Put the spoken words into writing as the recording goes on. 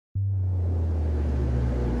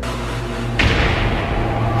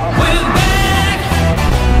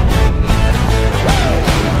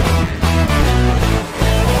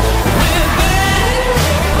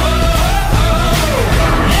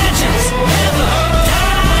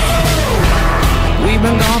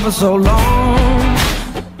for so long,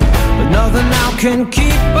 but nothing now can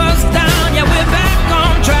keep us down. Yeah, we're back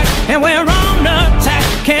on track and we're on attack.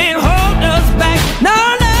 Can't hold us back, no,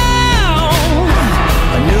 no.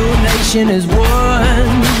 A new nation is won.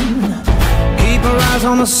 Keep our eyes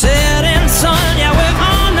on the setting sun. Yeah, we're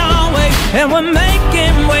on our way and we're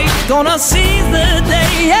making way. Gonna seize the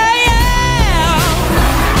day, yeah, yeah.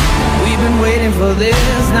 We've been waiting for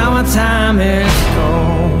this, now our time is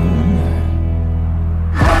gone.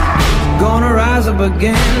 Gonna rise up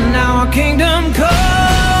again, now our kingdom come.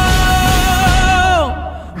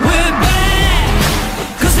 We're back,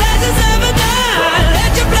 'cause legends never die.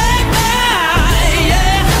 Let your flag fly,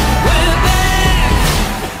 yeah. We're back,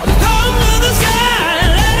 come to the sky,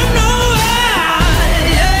 let them know why,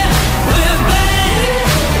 yeah. We're back,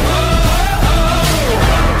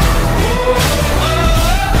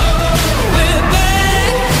 we're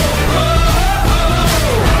back.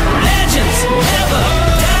 Legends never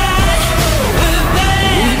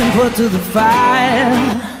put to the fire,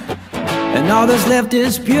 and all that's left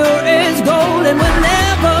is pure as gold, and we'll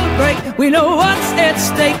never break. We know what's at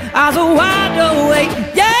stake, eyes are wide awake,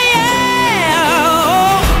 yeah, yeah.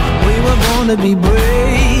 Oh, we were born to be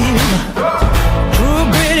brave. True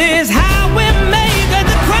grit is how we make it.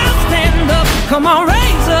 The crowd stand up, come on,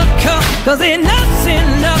 raise a cup, 'cause enough's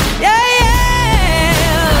enough, yeah,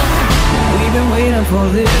 yeah. We've been waiting for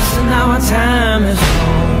this, and now our time is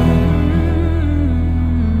gone.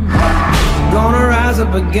 Gonna rise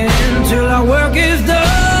up again till our work is done.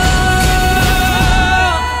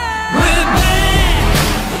 We're back,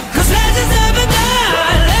 'cause legends never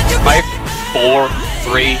die. Let your 5, 4,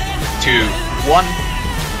 3, 2, 1.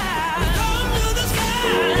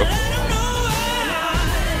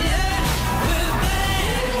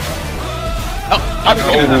 Oh, I'm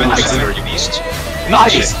gonna nice.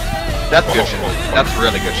 Nice! That's good shit. That's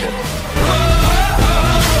really good shit.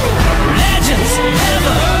 Legends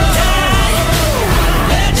never die.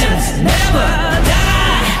 Legends never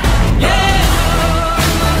die. Yeah.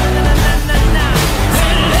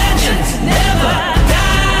 Legends never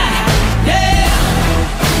die. Yeah.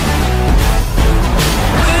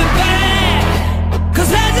 We're back, 'cause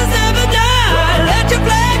legends never die. Let your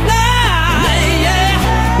flag fly. Yeah.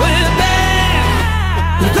 We're back.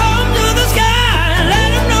 Come to the sky. Let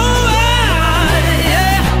them know why.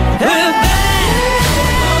 Yeah. We're back.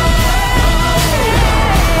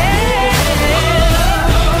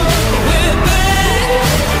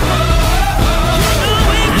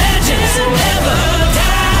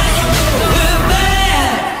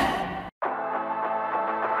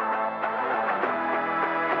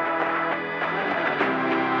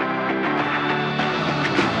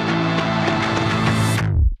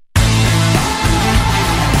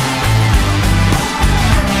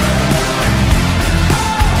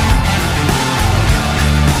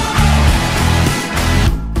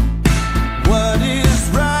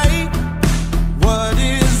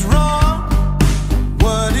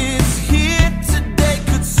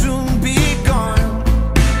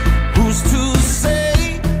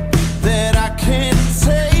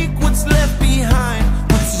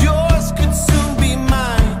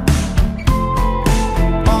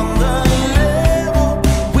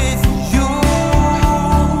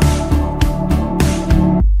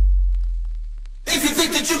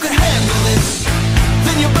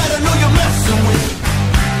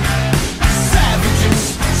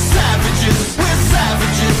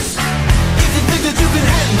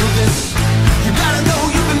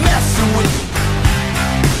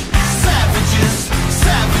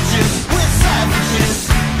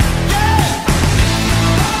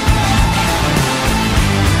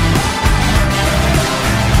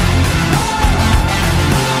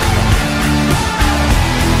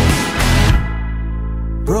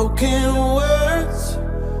 Broken words,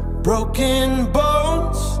 broken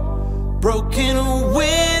bones, broken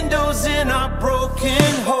windows in our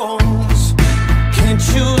broken homes. Can't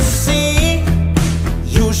you see?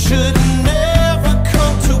 You should never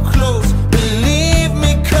come too close. Believe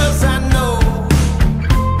me, 'cause I know.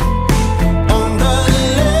 On the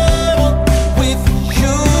level with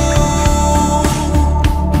you.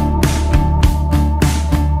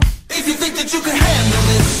 If you think that you can handle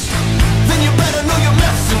this, then you better know you're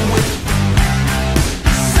messing with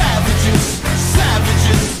savages,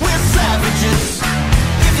 savages, we're savages.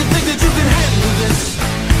 If you think that you can handle this,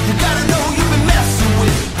 you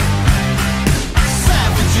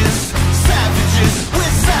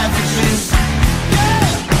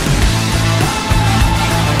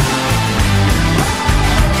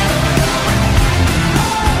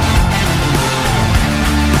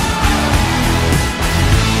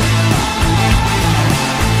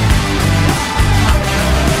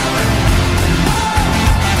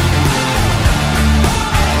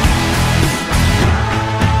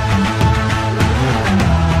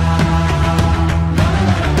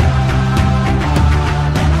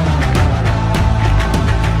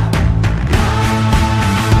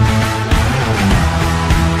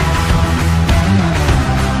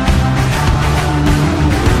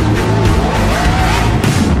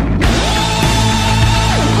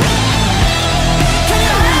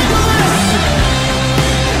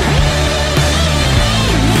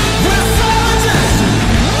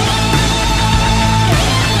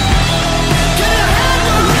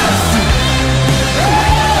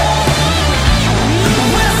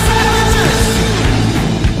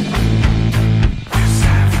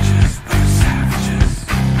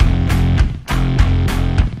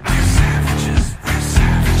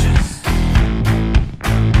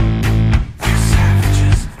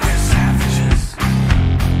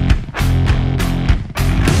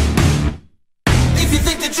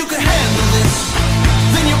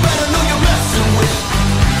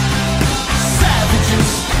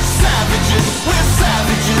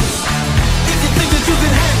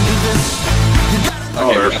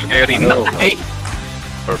perfect, Coyote. No. Hey!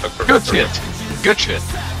 Perfect, perfect. Good shit. Good shit.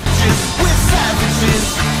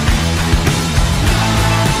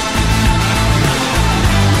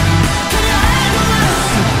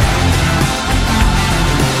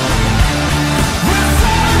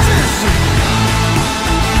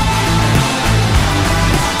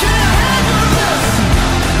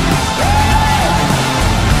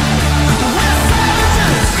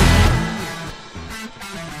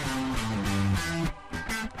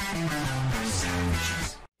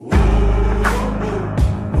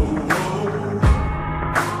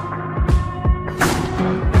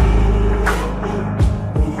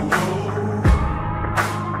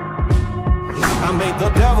 I made the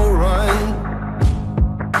devil run.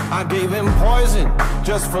 I gave him poison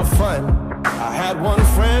just for fun. I had one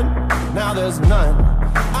friend, now there's none.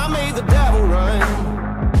 I made the devil run.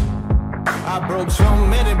 I broke so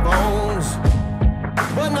many bones,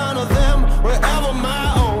 but none of them were ever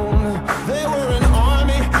my own. They were an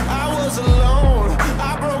army, I was alone.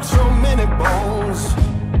 I broke so many bones.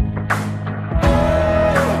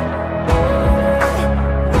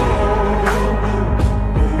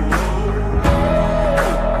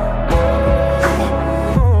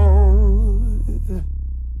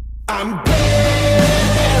 I'm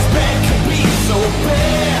bad as bad can be, so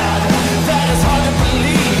bad that it's hard to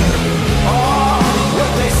believe. Oh,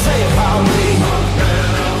 what they say about me.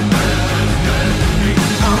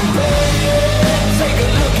 I'm bad, take a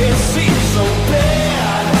look and see. So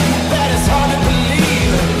bad that it's hard to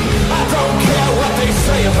believe. I don't care what they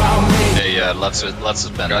say about me. Yeah, let's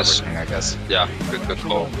suspend everything, I guess. Yeah, good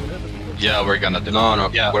call. Yeah, we're gonna do. No,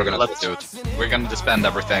 yeah, we're gonna let's do it. We're gonna disband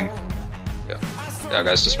everything. Yeah,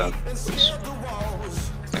 guys, suspend, please.